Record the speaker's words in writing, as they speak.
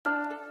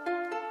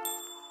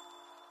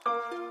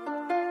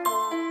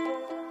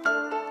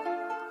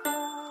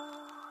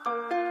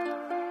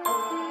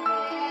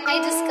Hey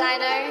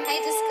Discliner, hey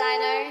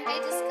Discliner, hey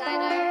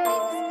Discliner, hey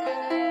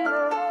Discliner.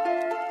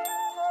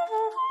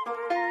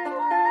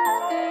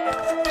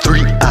 3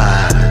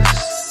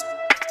 eyes.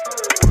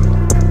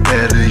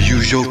 Better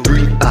use your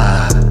 3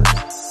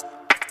 eyes.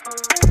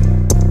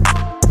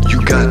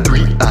 You got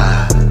 3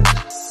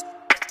 eyes.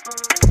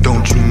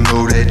 Don't you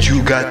know that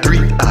you got 3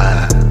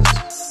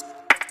 eyes?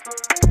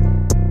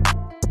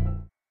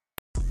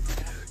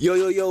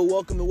 Yo,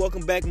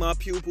 welcome back, my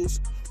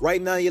pupils.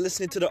 Right now, you're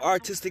listening to the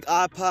Artistic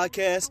Eye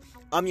Podcast.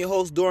 I'm your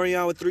host,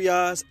 Dorian with 3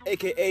 eyes,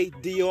 aka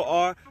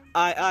DORIIION.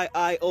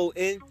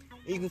 And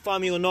you can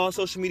find me on all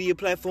social media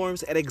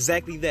platforms at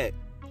exactly that.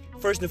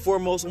 First and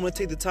foremost, I'm going to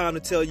take the time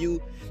to tell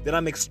you that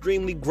I'm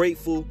extremely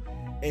grateful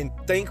and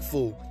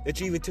thankful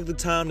that you even took the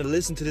time to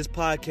listen to this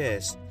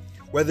podcast.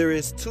 Whether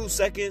it's 2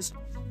 seconds,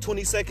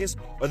 20 seconds,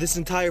 or this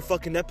entire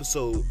fucking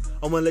episode,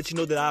 I want to let you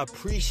know that I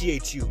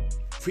appreciate you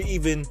for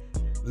even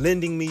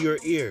lending me your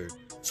ear.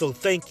 So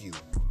thank you.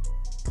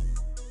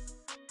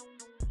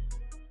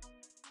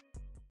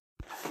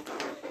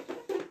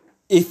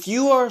 If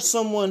you are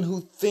someone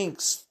who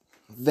thinks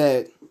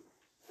that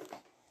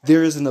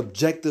there is an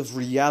objective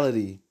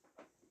reality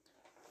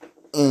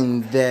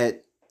and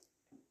that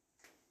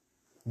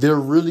there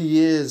really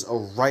is a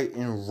right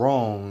and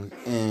wrong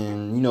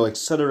and, et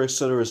cetera,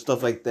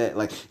 stuff like that.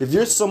 Like, if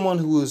you're someone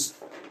who is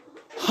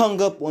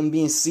hung up on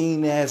being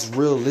seen as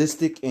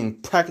realistic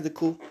and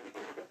practical,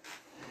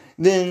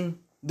 then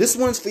this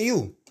one's for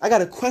you. I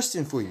got a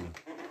question for you,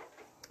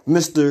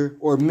 Mr.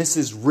 or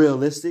Mrs.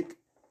 Realistic.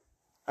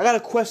 I got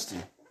a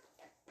question.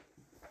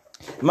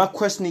 My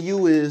question to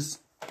you is,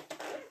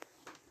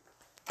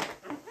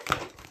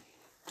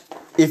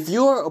 if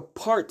you're a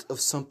part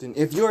of something,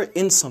 if you're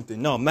in something,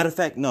 no.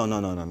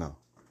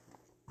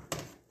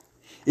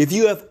 If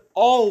you have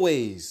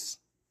always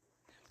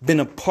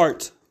been a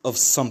part of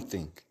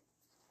something,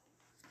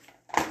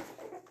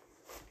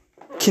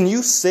 can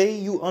you say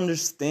you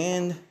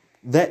understand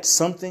that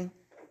something?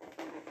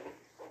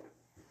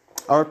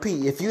 I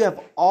repeat, if you have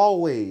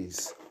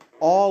always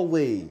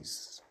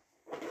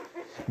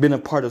been a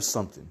part of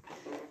something,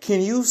 can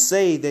you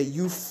say that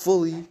you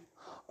fully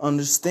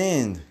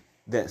understand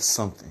that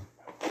something?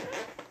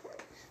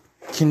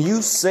 Can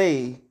you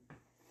say,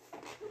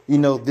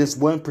 this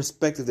one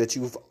perspective that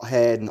you've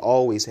had and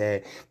always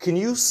had, can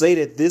you say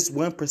that this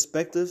one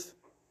perspective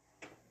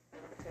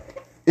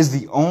is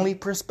the only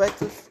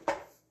perspective?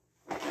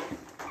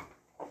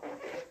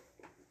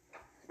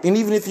 And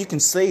even if you can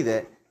say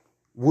that,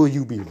 will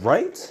you be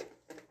right?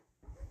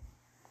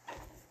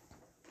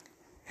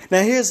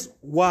 Now, here's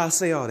why I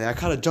say all that. I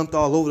kind of jumped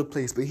all over the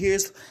place, but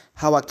here's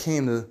how I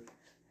came to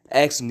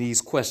asking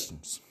these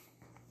questions.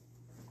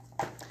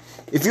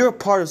 If you're a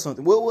part of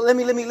something, well, let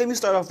me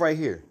start off right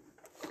here.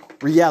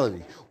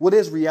 Reality. What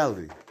is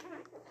reality?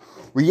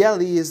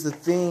 Reality is the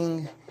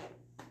thing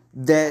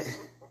that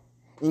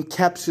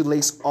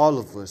encapsulates all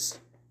of us.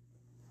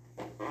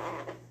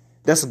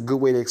 That's a good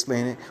way to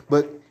explain it.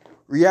 But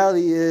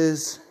reality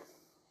is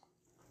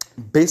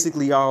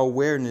basically our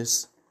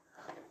awareness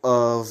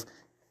of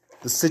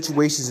the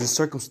situations and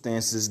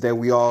circumstances that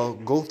we all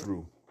go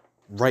through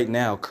right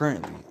now,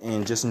 currently,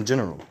 and just in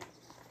general,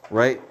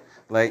 right?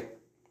 Like,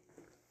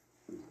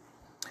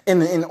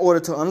 in order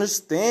to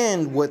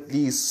understand what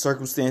these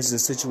circumstances and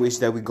situations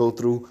that we go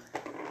through,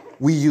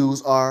 we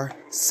use our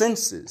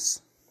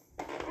senses,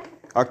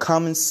 our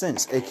common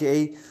sense,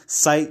 aka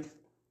sight,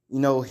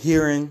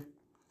 hearing,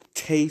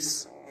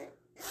 taste,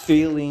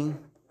 feeling,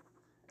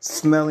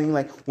 smelling.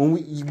 Like, when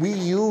we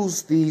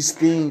use these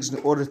things in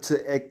order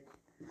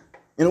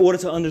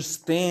to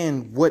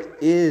understand what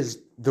is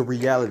the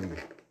reality,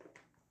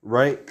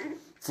 right?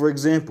 For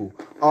example,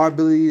 our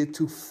ability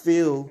to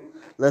feel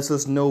lets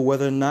us know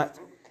whether or not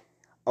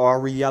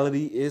our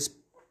reality is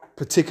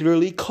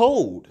particularly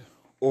cold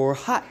or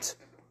hot,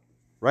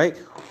 right?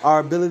 Our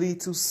ability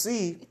to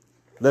see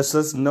lets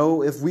us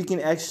know if we can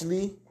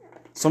actually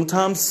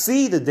sometimes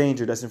see the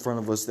danger that's in front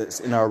of us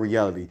that's in our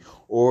reality,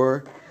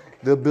 or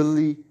the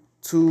ability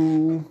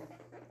to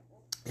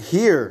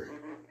hear,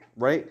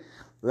 right,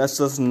 lets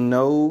us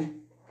know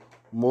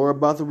more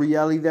about the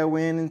reality that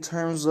we're in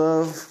terms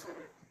of,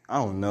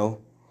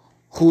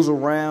 who's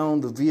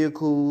around, the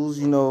vehicles,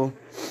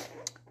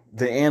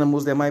 the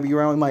animals that might be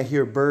around. We might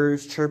hear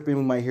birds chirping,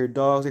 we might hear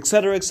dogs,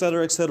 etc.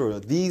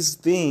 These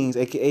things,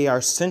 aka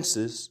our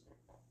senses,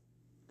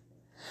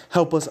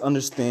 help us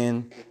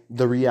understand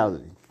the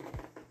reality.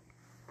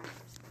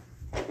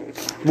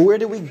 But where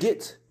did we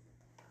get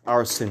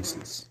our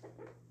senses?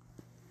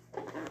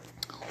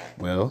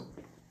 Well,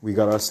 we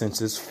got our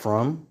senses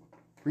from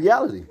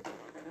reality,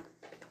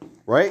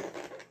 right?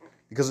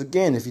 Because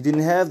again, if you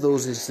didn't have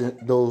those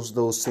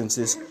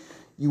senses,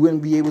 you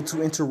wouldn't be able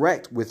to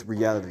interact with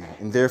reality,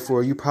 and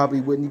therefore you probably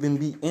wouldn't even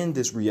be in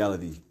this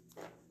reality.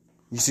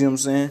 You see what I'm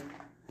saying?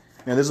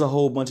 Now, there's a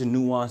whole bunch of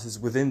nuances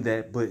within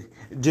that, but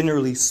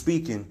generally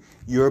speaking,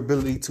 your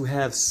ability to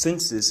have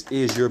senses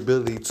is your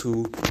ability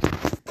to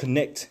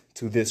connect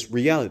to this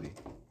reality.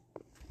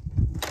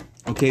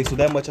 Okay, so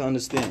that much I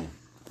understand.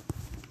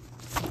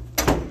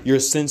 Your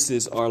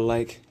senses are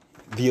like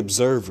the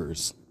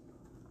observers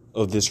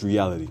of this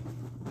reality.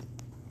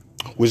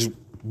 Which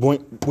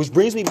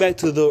brings me back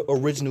to the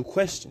original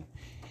question.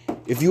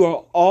 If you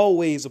are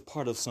always a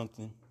part of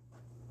something,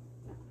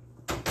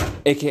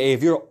 aka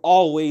if you're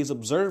always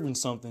observing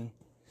something,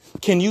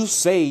 can you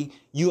say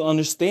you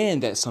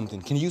understand that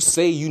something? Can you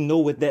say you know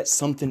what that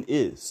something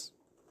is?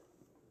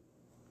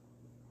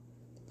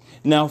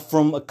 Now,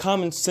 from a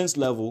common sense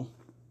level,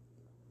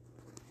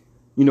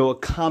 a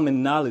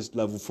common knowledge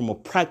level, from a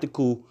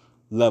practical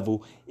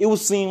level, it would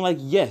seem like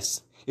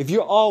yes. If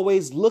you're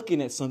always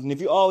looking at something, if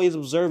you're always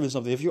observing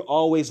something, if you're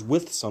always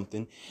with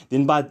something,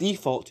 then by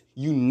default,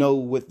 you know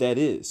what that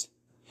is.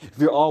 If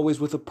you're always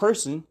with a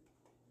person,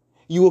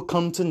 you will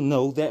come to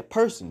know that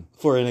person,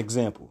 for an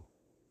example.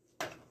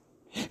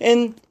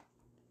 And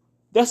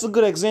that's a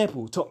good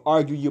example to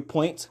argue your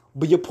point,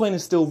 but your point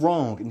is still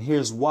wrong, and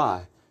here's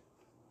why.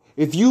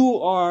 If you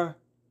are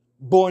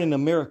born in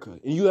America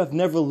and you have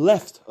never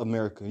left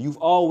America, you've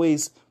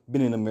always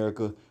been in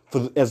America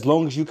for as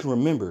long as you can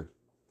remember.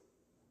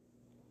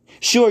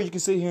 Sure, you can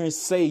sit here and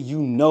say you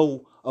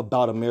know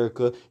about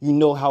America, you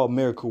know how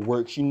America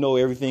works, you know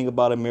everything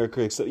about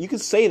America, except you can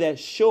say that,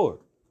 sure.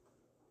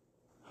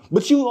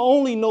 But you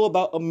only know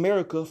about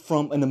America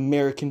from an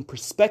American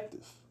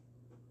perspective.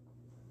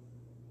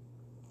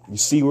 You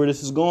see where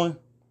this is going?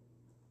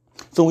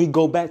 So we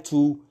go back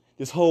to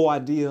this whole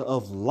idea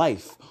of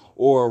life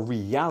or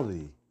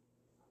reality.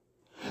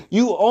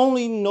 You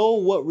only know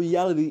what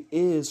reality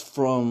is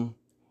from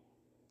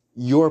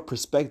your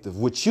perspective,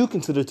 which you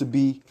consider to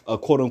be a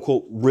quote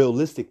unquote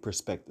realistic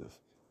perspective.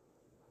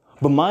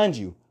 But mind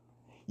you,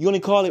 you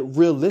only call it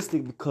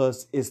realistic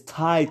because it's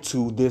tied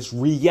to this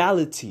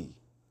reality.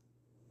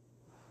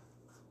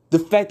 The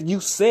fact that you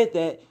said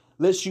that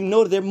lets you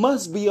know that there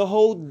must be a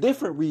whole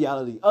different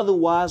reality.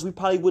 Otherwise, we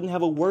probably wouldn't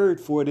have a word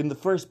for it in the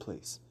first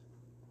place.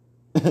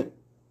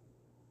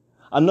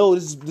 I know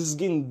this is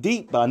getting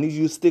deep, but I need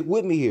you to stick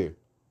with me here.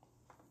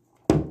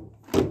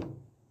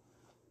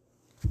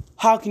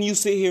 How can you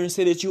sit here and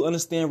say that you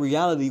understand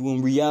reality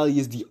when reality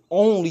is the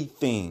only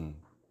thing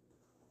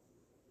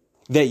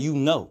that you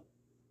know?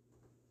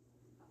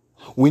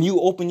 When you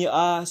open your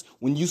eyes,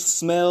 when you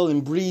smell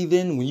and breathe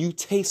in, when you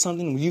taste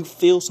something, when you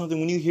feel something,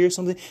 when you hear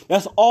something,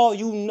 that's all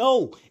you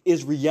know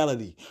is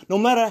reality. No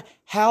matter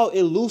how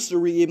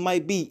illusory it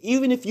might be,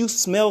 even if you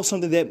smell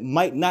something that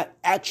might not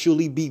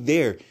actually be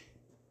there,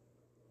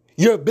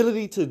 your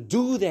ability to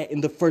do that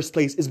in the first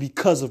place is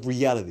because of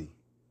reality.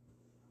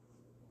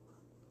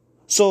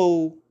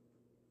 So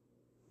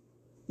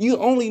you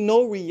only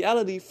know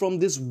reality from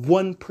this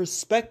one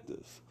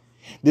perspective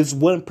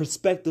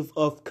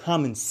of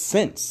common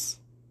sense.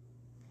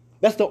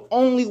 That's the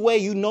only way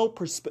you know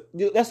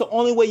that's the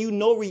only way you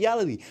know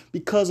reality,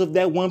 because of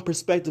that one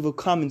perspective of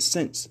common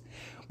sense.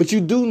 But you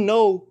do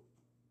know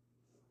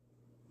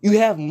you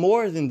have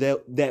more than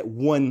that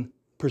one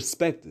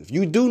perspective.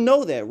 You do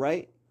know that,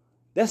 right?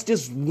 That's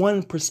just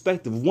one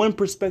perspective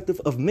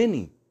of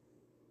many.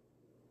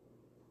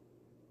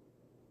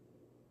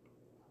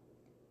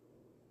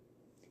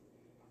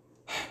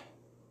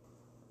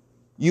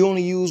 You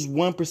only use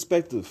one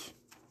perspective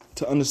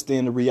to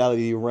understand the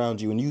reality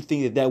around you, and you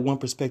think that one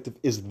perspective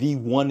is the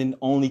one and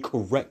only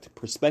correct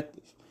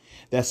perspective.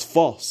 That's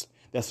false.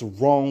 That's a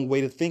wrong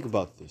way to think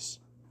about this.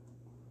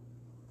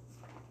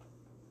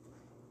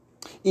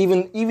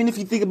 Even if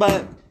you think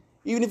about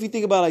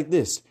it like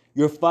this,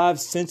 your five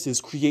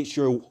senses create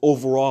your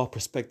overall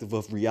perspective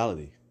of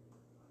reality.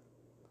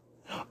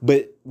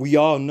 But we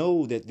all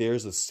know that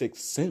there's a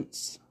sixth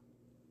sense.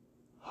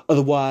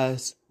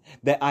 Otherwise,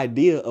 that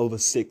idea of a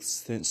sixth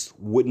sense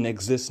wouldn't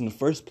exist in the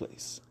first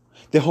place.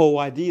 The whole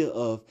idea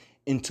of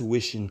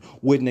intuition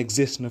wouldn't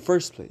exist in the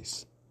first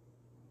place.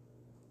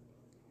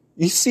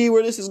 You see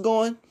where this is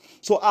going?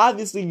 So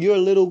obviously your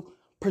little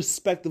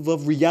perspective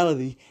of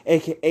reality,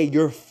 aka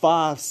your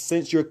five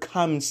sense, your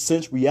common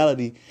sense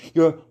reality,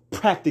 your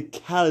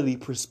practicality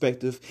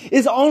perspective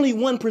is only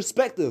one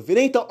perspective. It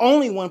ain't the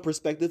only one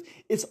perspective.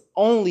 It's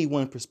only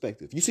one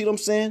perspective. You see what I'm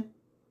saying?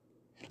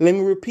 Let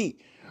me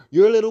repeat.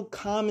 Your little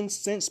common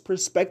sense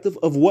perspective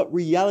of what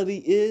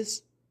reality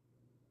is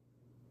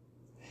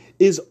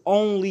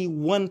only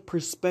one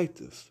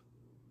perspective.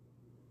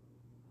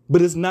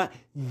 But it's not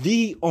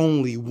the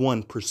only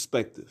one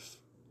perspective.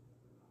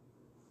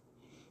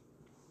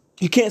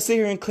 You can't sit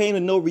here and claim to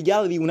know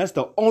reality when that's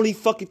the only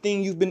fucking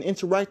thing you've been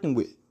interacting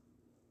with.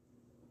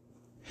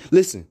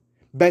 Listen,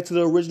 back to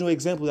the original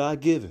example that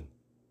I've given.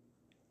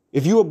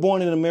 If you were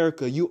born in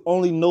America, you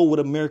only know what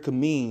America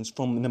means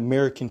from an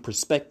American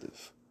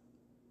perspective.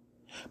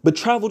 But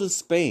travel to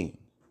Spain,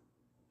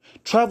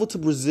 travel to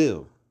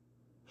Brazil,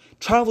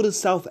 travel to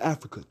South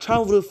Africa,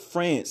 travel to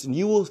France, and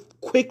you will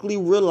quickly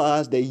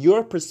realize that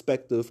your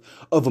perspective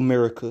of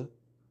America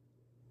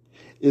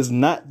is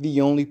not the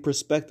only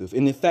perspective,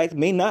 and in fact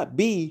may not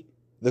be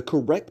the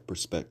correct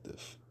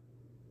perspective.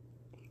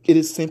 It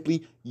is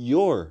simply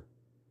your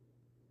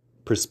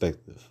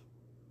perspective.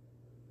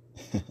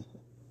 You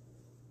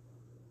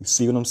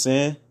see what I'm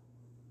saying?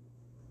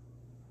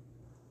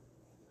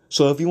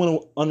 So if you want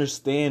to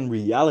understand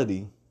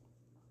reality,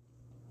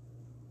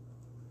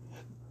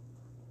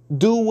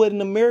 Do what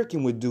an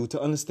American would do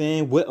to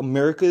understand what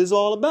America is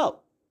all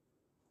about.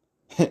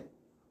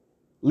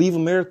 Leave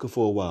America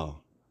for a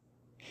while.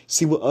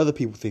 See what other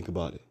people think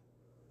about it.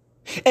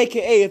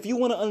 AKA, if you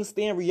want to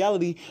understand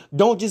reality,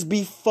 don't just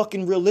be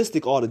fucking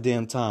realistic all the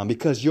damn time,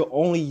 because you're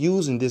only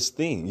using this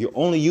thing. You're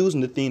only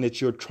using the thing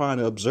that you're trying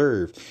to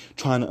observe,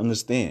 trying to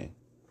understand.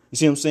 You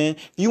see what I'm saying?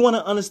 If you want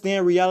to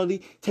understand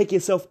reality, take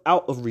yourself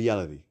out of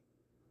reality.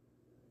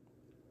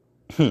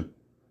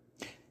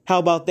 How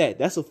about that?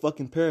 That's a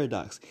fucking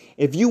paradox.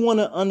 If you want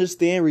to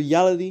understand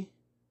reality,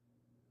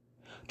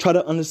 try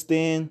to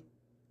understand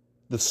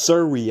the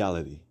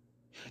surreality.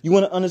 You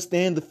want to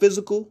understand the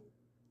physical?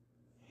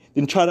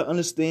 Then try to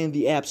understand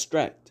the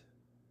abstract.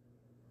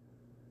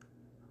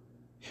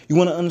 You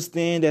want to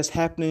understand that's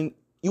happening.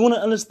 You want to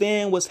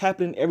understand what's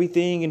happening,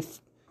 everything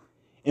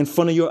in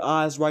front of your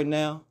eyes right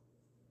now.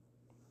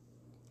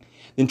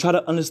 Then try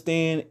to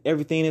understand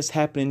everything that's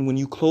happening when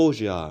you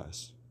close your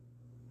eyes.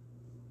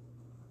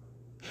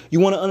 You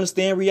want to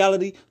understand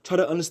reality? Try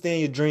to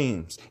understand your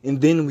dreams.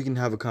 And then we can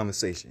have a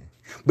conversation.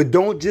 But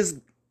don't just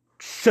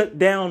shut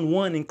down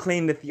one and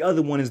claim that the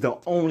other one is the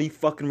only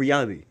fucking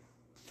reality.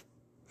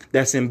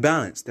 That's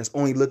imbalanced. That's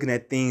only looking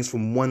at things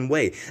from one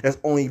way. That's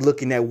only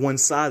looking at one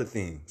side of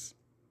things.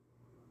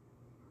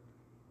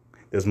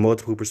 There's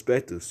multiple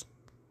perspectives.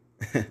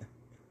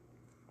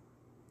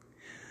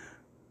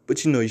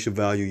 But you know you should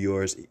value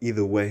yours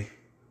either way.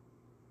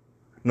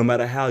 No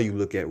matter how you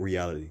look at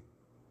reality.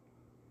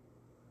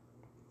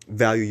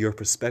 Value your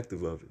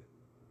perspective of it.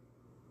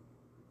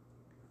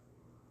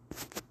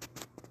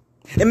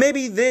 And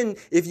maybe then,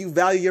 if you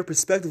value your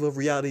perspective of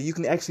reality, you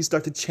can actually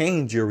start to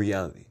change your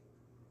reality.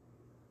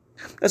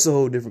 That's a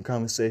whole different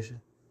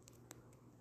conversation.